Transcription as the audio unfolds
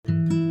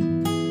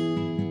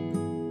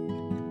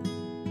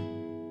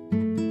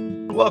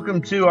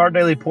Welcome to Our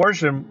Daily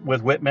Portion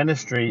with WIT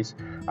Ministries.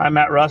 I'm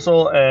Matt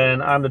Russell,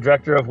 and I'm the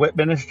director of WIT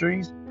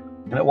Ministries.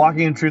 And at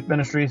Walking in Truth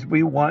Ministries,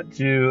 we want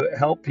to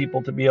help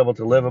people to be able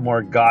to live a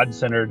more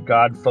God-centered,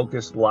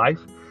 God-focused life,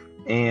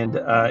 and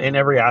in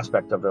every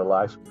aspect of their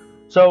life.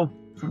 So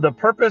the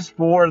purpose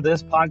for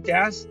this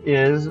podcast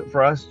is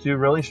for us to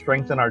really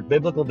strengthen our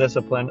biblical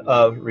discipline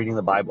of reading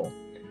the Bible.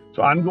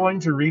 So I'm going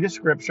to read a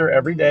scripture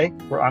every day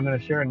where I'm going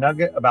to share a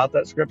nugget about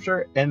that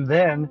scripture, and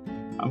then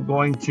I'm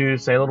going to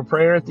say a little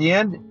prayer at the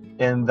end,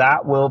 and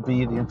that will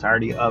be the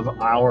entirety of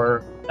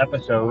our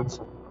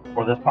episodes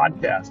for this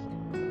podcast.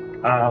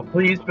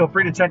 Please feel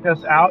free to check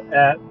us out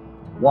at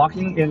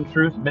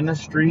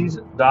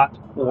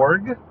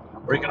walkingintruthministries.org,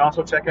 or you can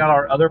also check out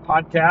our other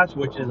podcast,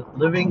 which is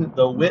Living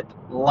the WIT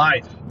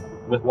Life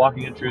with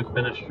Walking in Truth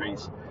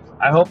Ministries.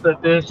 I hope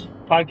that this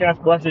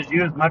podcast blesses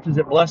you as much as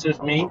it blesses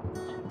me.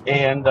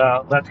 And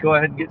let's go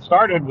ahead and get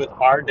started with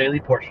our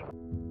daily portion.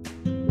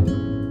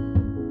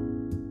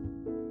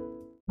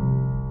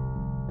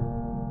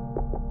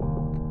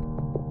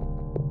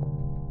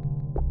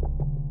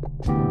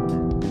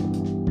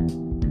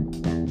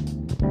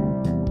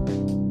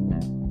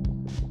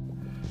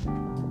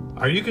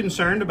 Are you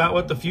concerned about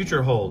what the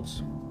future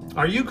holds?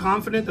 Are you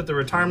confident that the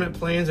retirement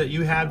plans that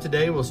you have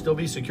today will still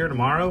be secure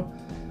tomorrow?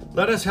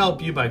 Let us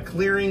help you by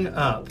clearing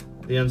up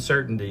the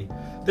uncertainty.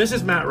 This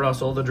is Matt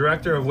Russell, the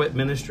director of WIT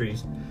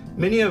Ministries.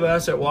 Many of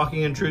us at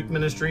Walking in Truth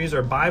Ministries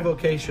are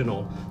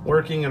bivocational,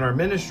 working in our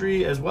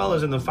ministry as well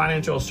as in the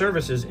financial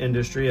services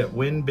industry at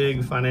Win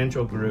Big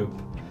Financial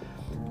Group.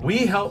 We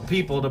help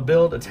people to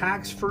build a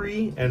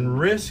tax-free and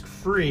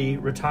risk-free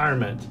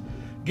retirement.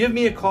 Give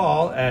me a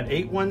call at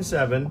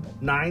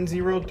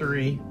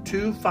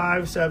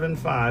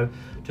 817-903-2575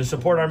 to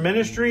support our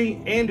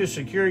ministry and to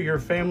secure your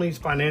family's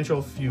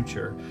financial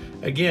future.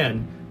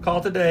 Again,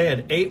 call today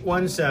at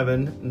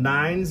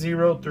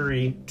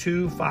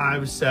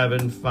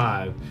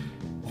 817-903-2575.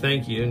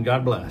 Thank you and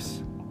God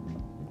bless.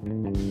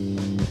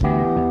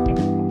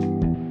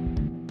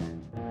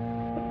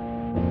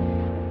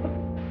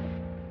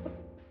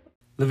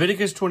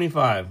 Leviticus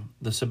 25,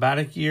 the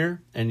Sabbatic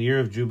year and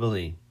year of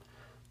Jubilee.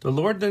 The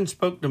Lord then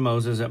spoke to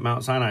Moses at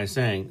Mount Sinai,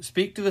 saying,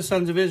 Speak to the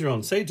sons of Israel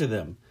and say to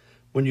them,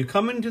 When you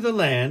come into the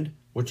land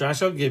which I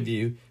shall give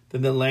you,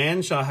 then the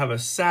land shall have a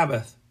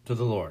Sabbath to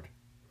the Lord.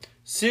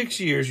 6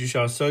 years you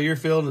shall sow your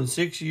field, and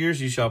 6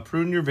 years you shall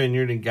prune your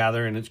vineyard and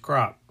gather in its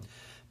crop.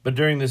 But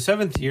during the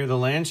 7th year the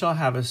land shall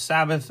have a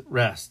Sabbath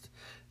rest,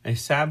 a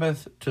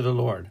Sabbath to the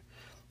Lord.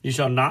 You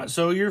shall not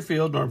sow your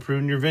field nor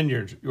prune your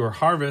vineyard. Your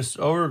harvest's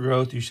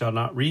overgrowth you shall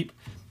not reap,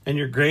 and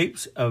your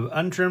grapes of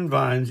untrimmed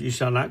vines you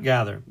shall not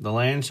gather. The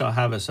land shall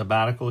have a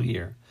sabbatical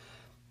year.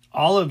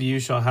 All of you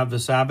shall have the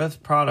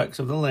Sabbath products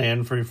of the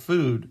land for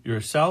food,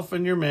 yourself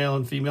and your male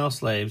and female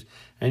slaves,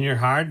 and your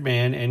hired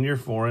man and your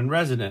foreign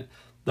resident,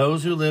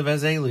 those who live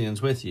as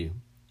aliens with you.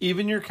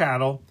 Even your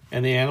cattle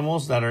and the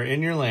animals that are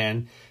in your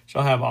land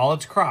shall have all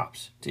its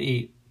crops to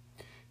eat.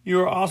 You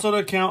are also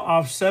to count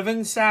off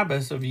 7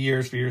 Sabbaths of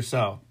years for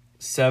yourself,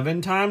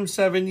 7 times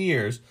 7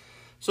 years,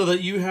 so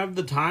that you have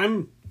the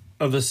time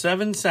of the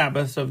 7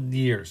 Sabbaths of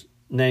years,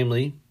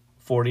 namely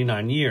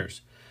 49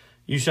 years.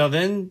 You shall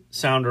then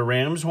sound a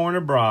ram's horn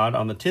abroad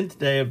on the 10th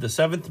day of the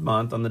 7th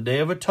month. On the day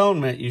of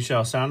atonement you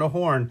shall sound a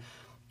horn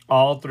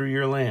all through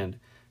your land.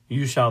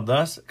 You shall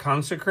thus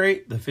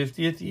consecrate the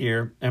 50th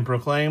year and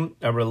proclaim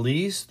a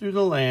release through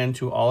the land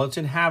to all its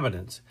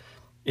inhabitants.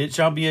 It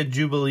shall be a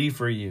jubilee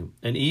for you,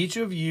 and each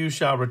of you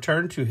shall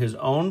return to his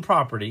own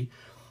property,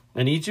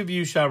 and each of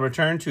you shall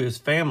return to his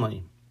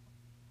family.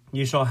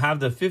 You shall have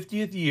the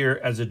 50th year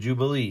as a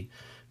jubilee.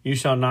 You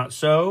shall not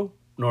sow,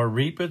 nor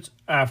reap its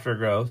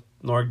aftergrowth,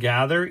 nor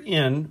gather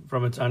in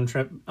from its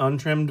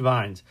untrimmed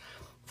vines.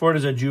 For it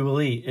is a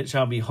jubilee. It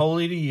shall be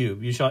holy to you.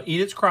 You shall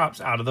eat its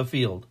crops out of the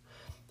field.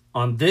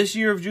 On this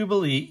year of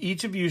jubilee,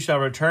 each of you shall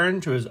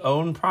return to his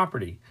own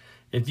property.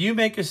 If you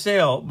make a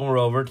sale,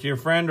 moreover, to your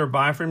friend or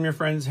buy from your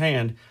friend's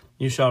hand,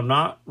 you shall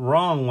not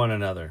wrong one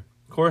another.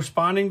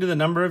 Corresponding to the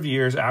number of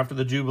years after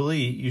the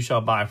jubilee, you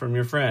shall buy from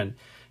your friend.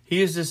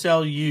 He is to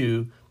sell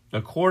you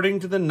according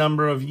to the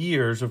number of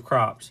years of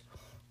crops.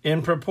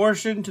 In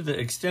proportion to the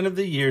extent of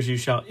the years, you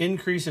shall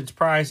increase its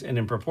price, and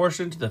in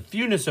proportion to the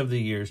fewness of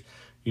the years,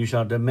 you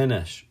shall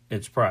diminish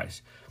its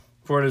price.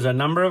 For it is a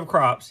number of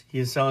crops he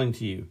is selling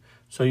to you.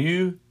 So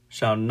you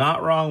shall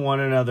not wrong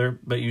one another,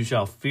 but you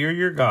shall fear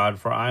your God,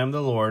 for I am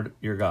the Lord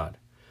your God.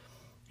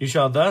 You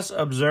shall thus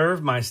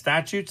observe my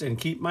statutes and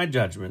keep my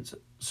judgments,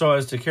 so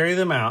as to carry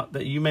them out,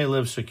 that you may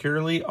live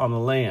securely on the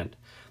land.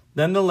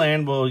 Then the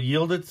land will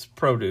yield its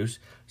produce,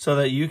 so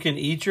that you can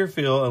eat your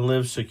fill and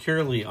live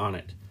securely on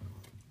it.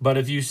 But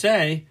if you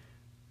say,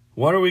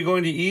 What are we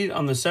going to eat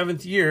on the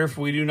 7th year if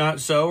we do not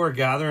sow or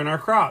gather in our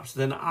crops?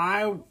 Then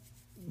I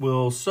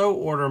will so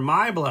order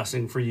my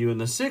blessing for you in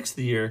the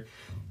 6th year,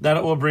 that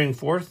it will bring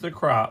forth the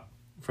crop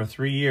for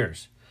 3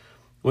 years.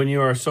 When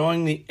you are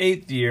sowing the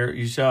 8th year,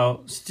 you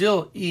shall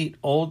still eat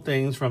old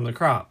things from the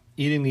crop,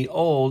 eating the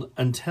old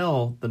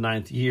until the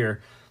 9th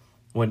year,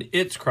 when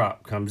its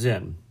crop comes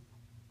in.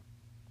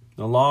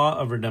 The law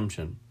of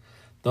redemption.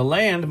 The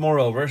land,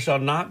 moreover, shall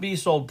not be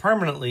sold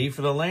permanently,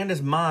 for the land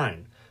is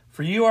mine.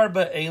 For you are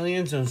but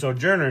aliens and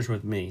sojourners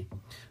with me.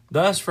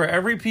 Thus, for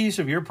every piece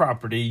of your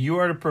property, you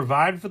are to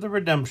provide for the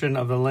redemption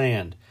of the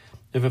land.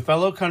 If a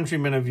fellow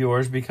countryman of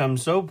yours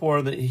becomes so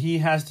poor that he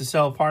has to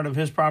sell part of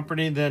his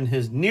property, then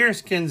his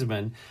nearest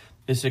kinsman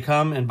is to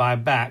come and buy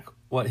back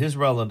what his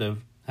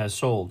relative has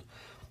sold.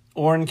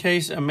 Or in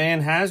case a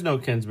man has no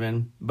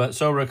kinsman, but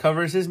so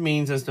recovers his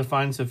means as to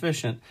find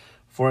sufficient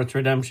for its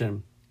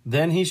redemption,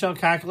 then he shall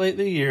calculate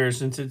the years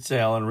since its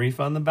sale and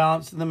refund the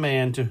balance to the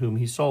man to whom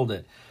he sold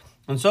it,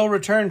 and so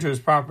return to his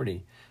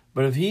property.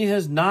 But if he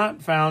has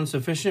not found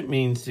sufficient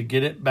means to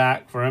get it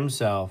back for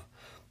himself,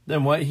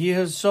 then what he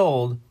has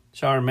sold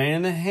shall remain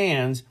in the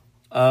hands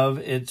of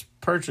its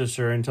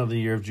purchaser until the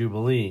year of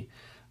Jubilee.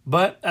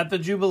 But at the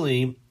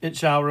Jubilee it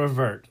shall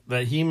revert,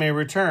 that he may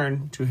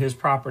return to his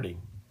property.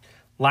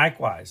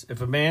 Likewise,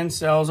 if a man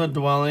sells a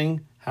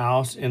dwelling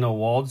house in a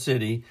walled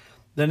city,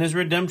 then his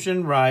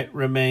redemption right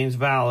remains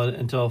valid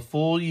until a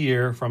full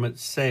year from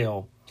its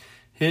sale.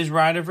 His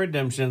right of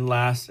redemption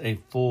lasts a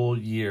full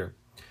year.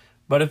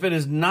 But if it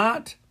is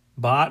not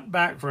bought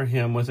back for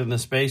him within the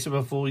space of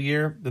a full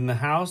year, then the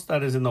house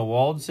that is in the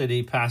walled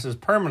city passes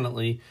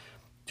permanently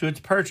to its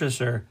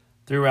purchaser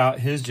throughout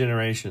his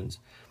generations.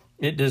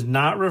 It does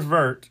not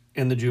revert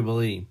in the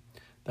Jubilee.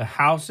 The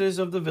houses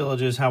of the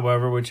villages,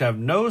 however, which have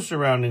no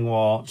surrounding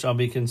wall, shall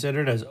be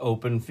considered as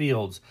open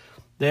fields.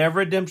 They have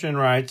redemption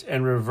rights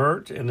and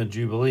revert in the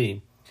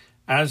Jubilee.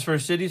 As for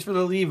cities for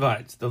the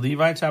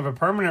Levites have a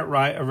permanent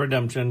right of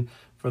redemption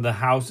for the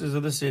houses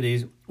of the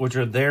cities, which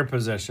are their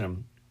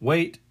possession.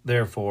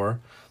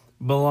 Therefore,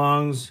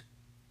 belongs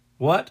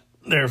to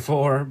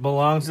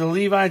the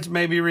Levites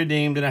may be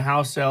redeemed in a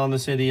house sale in the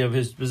city of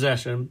his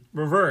possession,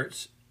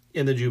 reverts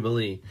in the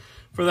Jubilee.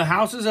 For the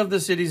houses of the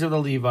cities of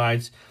the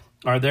Levites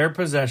are their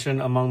possession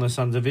among the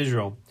sons of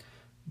Israel.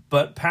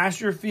 But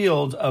pasture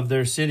fields of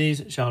their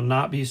cities shall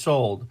not be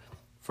sold,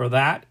 for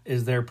that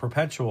is their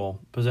perpetual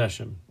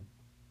possession.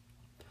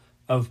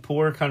 Of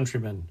poor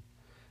countrymen.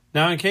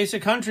 Now, in case a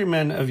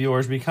countryman of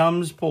yours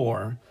becomes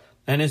poor,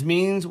 and his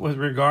means with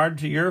regard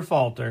to your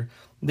falter,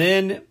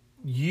 then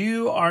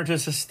you are to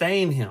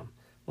sustain him,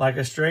 like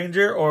a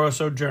stranger or a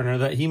sojourner,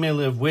 that he may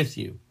live with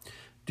you.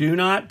 Do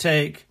not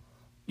take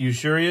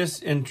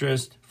usurious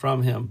interest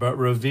from him, but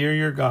revere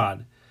your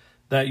God,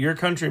 that your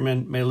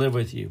countryman may live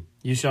with you.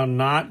 You shall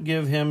not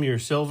give him your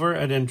silver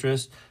at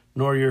interest,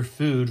 nor your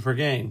food for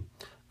gain.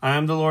 I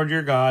am the Lord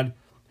your God,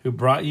 who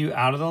brought you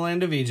out of the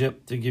land of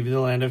Egypt to give you the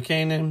land of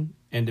Canaan,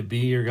 and to be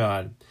your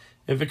God.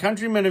 If a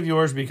countryman of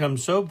yours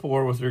becomes so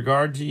poor with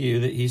regard to you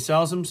that he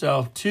sells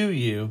himself to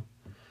you,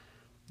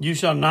 you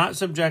shall not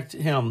subject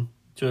him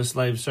to a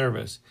slave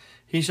service.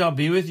 He shall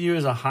be with you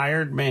as a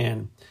hired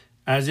man,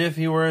 as if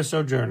he were a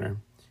sojourner.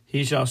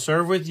 He shall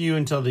serve with you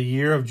until the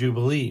year of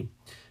Jubilee.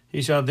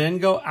 He shall then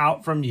go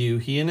out from you,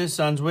 he and his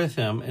sons with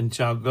him, and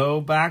shall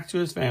go back to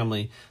his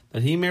family,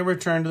 that he may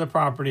return to the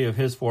property of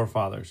his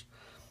forefathers.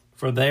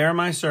 For they are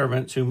my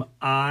servants, whom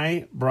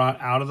I brought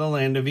out of the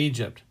land of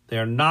Egypt. They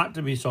are not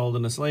to be sold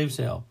in a slave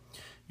sale.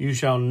 You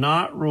shall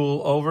not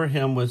rule over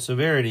him with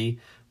severity,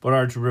 but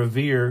are to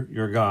revere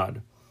your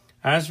God.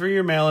 As for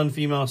your male and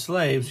female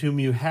slaves, whom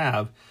you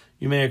have,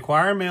 you may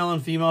acquire male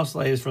and female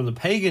slaves from the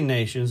pagan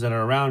nations that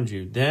are around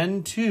you.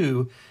 Then,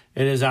 too,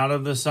 it is out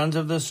of the sons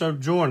of the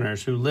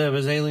sojourners who live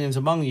as aliens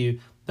among you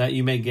that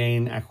you may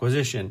gain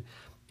acquisition,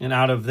 and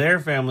out of their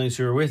families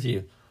who are with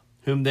you,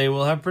 whom they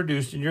will have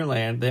produced in your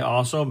land, they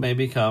also may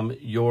become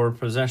your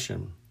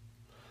possession.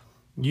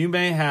 You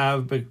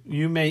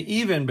may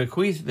even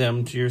bequeath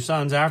them to your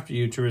sons after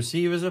you to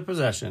receive as a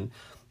possession.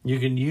 You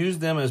can use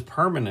them as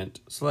permanent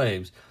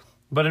slaves.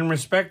 But in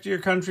respect to your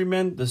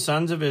countrymen, the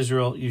sons of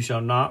Israel, you shall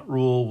not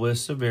rule with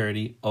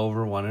severity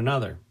over one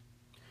another.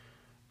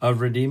 Of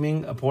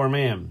redeeming a poor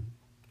man.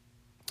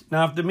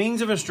 Now, if the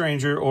means of a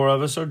stranger or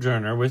of a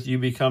sojourner with you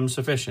becomes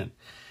sufficient,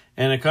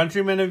 and a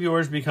countryman of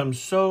yours becomes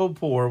so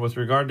poor with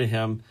regard to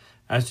him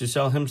as to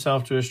sell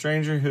himself to a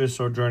stranger who is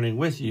sojourning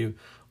with you,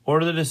 or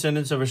to the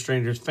descendants of a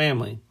stranger's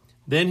family,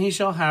 then he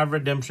shall have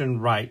redemption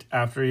right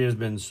after he has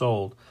been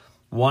sold.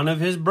 One of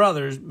his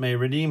brothers may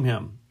redeem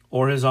him,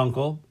 or his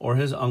uncle, or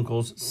his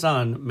uncle's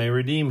son may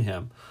redeem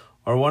him,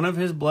 or one of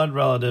his blood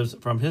relatives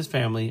from his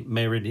family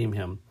may redeem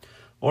him.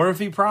 Or if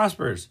he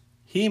prospers,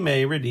 he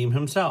may redeem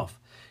himself.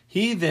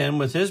 He then,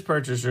 with his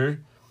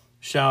purchaser,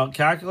 shall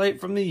calculate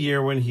from the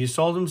year when he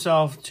sold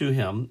himself to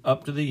him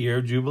up to the year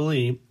of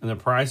Jubilee, and the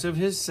price of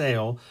his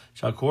sale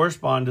shall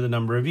correspond to the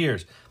number of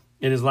years.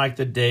 It is like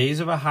the days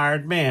of a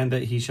hired man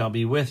that he shall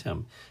be with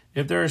him.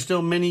 If there are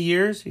still many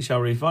years, he shall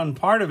refund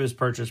part of his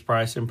purchase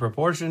price in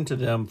proportion to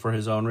them for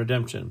his own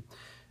redemption.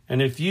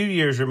 And if few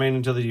years remain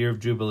until the year of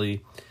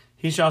Jubilee,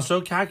 he shall so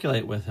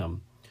calculate with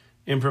him.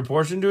 In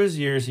proportion to his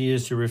years, he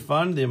is to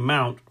refund the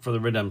amount for the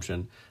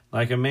redemption.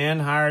 Like a man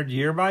hired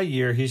year by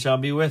year, he shall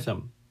be with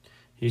him.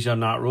 He shall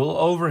not rule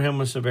over him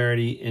with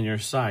severity in your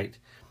sight.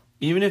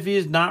 Even if he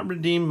is not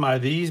redeemed by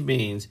these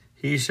means,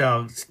 he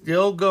shall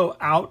still go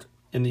out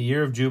in the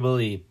year of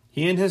Jubilee,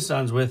 he and his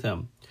sons with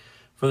him.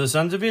 For the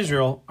sons of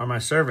Israel are my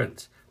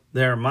servants.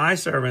 They are my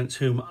servants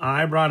whom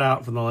I brought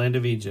out from the land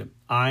of Egypt.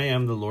 I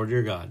am the Lord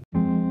your God.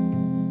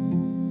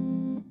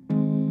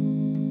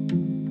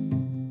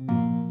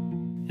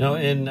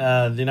 In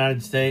the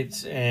United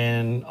States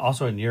and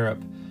also in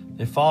Europe,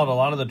 they followed a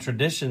lot of the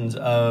traditions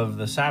of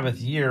the Sabbath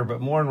year,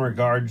 but more in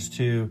regards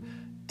to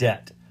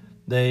debt.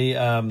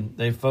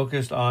 They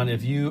focused on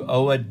if you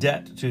owe a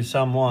debt to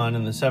someone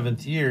in the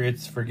seventh year,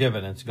 it's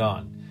forgiven, it's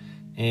gone.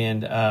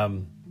 And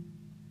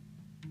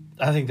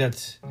I think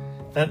that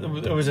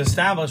it was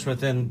established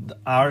within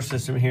our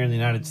system here in the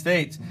United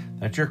States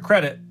that your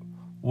credit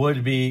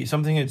would be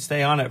something that'd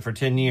stay on it for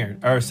 10 years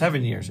or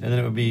 7 years, and then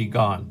it would be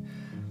gone.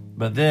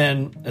 But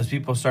then as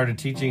people started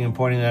teaching and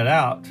pointing that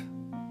out,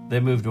 they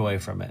moved away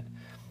from it.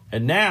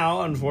 And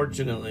now,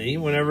 unfortunately,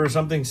 whenever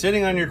something's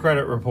sitting on your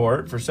credit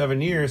report for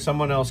 7 years,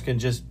 someone else can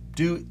just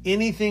do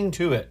anything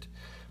to it.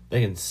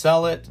 They can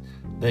sell it.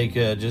 They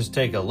could just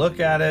take a look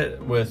at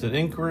it with an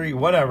inquiry,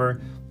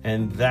 whatever,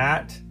 and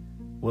that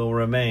will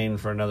remain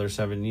for another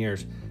 7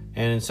 years.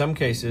 And in some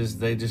cases,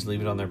 they just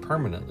leave it on there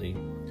permanently,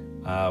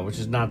 which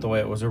is not the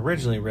way it was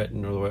originally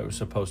written or the way it was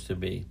supposed to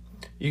be.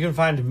 You can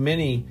find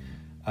many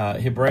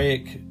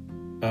Hebraic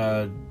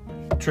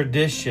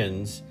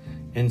traditions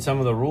in some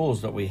of the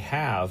rules that we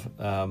have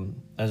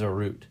as a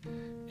root.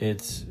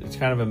 It's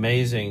kind of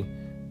amazing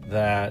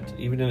that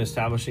even in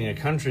establishing a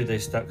country, they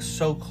stuck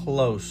so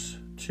close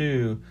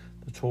to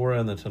the Torah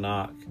and the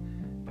Tanakh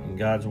and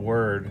God's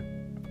Word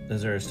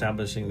as they're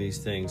establishing these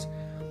things.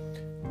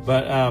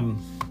 But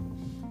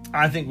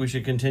I think we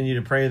should continue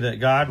to pray that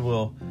God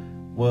will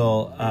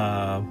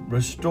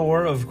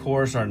restore, of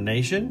course, our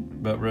nation,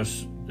 but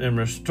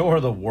restore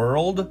the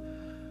world,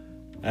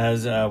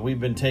 as we've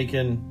been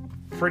taken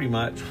pretty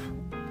much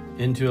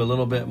into a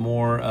little bit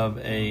more of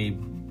a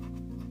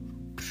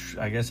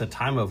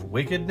time of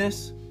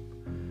wickedness.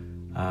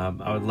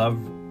 I would love,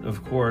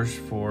 of course,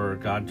 for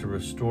God to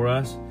restore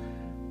us,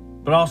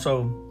 but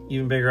also,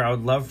 even bigger, I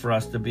would love for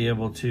us to be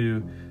able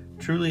to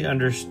truly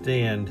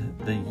understand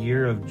the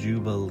year of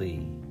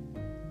Jubilee.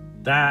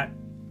 That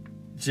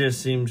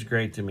just seems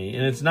great to me.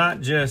 And it's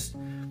not just,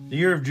 the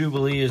year of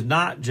Jubilee is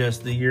not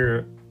just the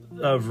year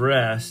of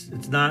rest.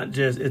 It's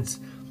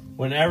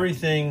when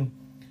everything,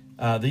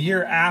 the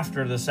year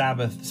after the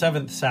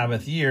seventh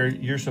Sabbath year,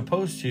 you're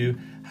supposed to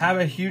have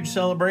a huge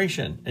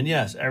celebration. And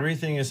yes,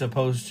 everything is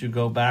supposed to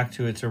go back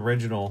to its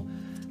original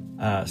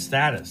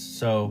status.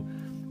 So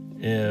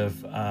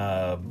if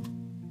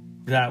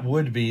that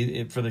would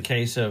be for the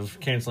case of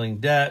canceling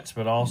debts,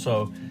 but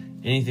also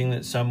anything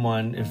that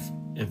someone,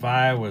 if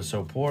I was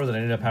so poor that I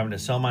ended up having to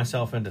sell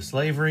myself into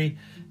slavery,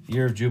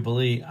 year of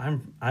Jubilee,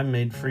 I'm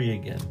made free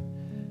again.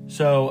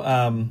 So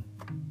I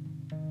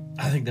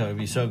think that would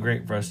be so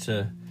great for us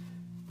to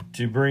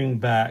bring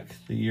back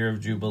the year of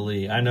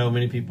Jubilee. I know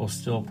many people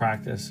still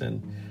practice,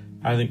 and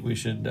I think we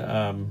should,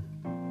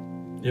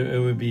 it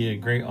would be a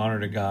great honor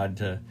to God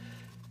to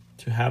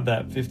have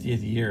that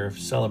 50th year of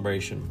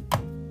celebration.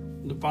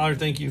 Father,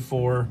 thank you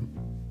for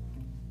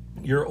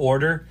your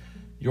order,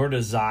 your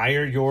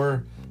desire,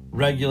 your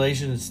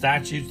regulations and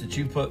statutes that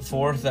you put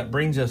forth that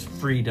brings us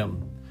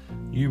freedom.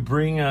 You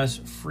bring us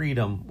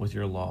freedom with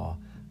your law.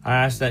 I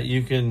ask that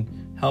you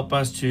can help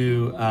us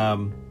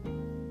to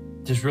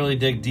just really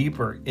dig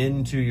deeper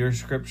into your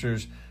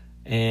scriptures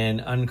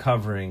and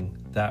uncovering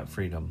that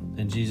freedom.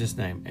 In Jesus'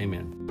 name,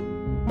 amen.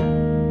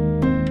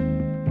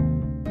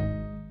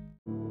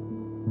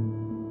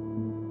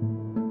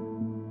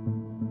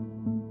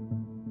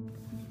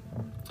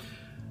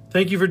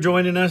 Thank you for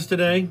joining us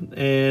today,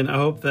 and I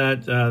hope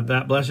that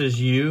that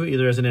blesses you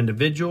either as an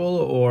individual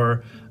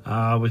or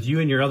with you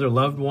and your other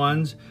loved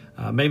ones.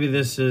 Maybe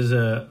this is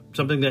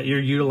something that you're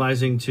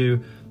utilizing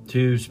to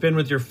spend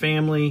with your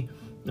family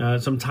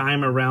some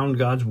time around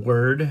God's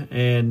Word,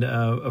 and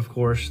of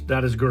course,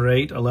 that is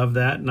great. I love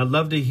that, and I'd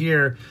love to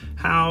hear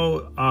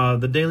how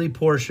the Daily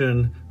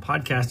Portion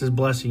podcast is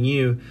blessing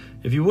you.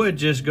 If you would,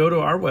 just go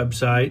to our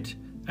website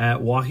at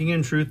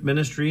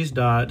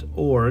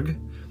walkingintruthministries.org.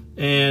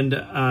 And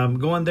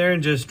go on there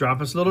and just drop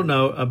us a little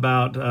note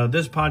about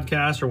this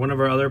podcast or one of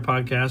our other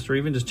podcasts, or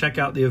even just check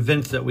out the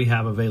events that we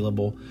have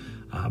available.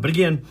 But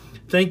again,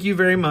 thank you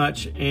very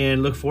much,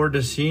 and look forward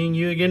to seeing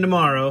you again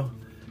tomorrow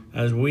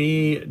as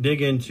we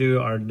dig into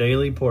our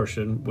daily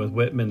portion with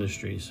WIT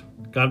Ministries.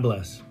 God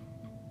bless.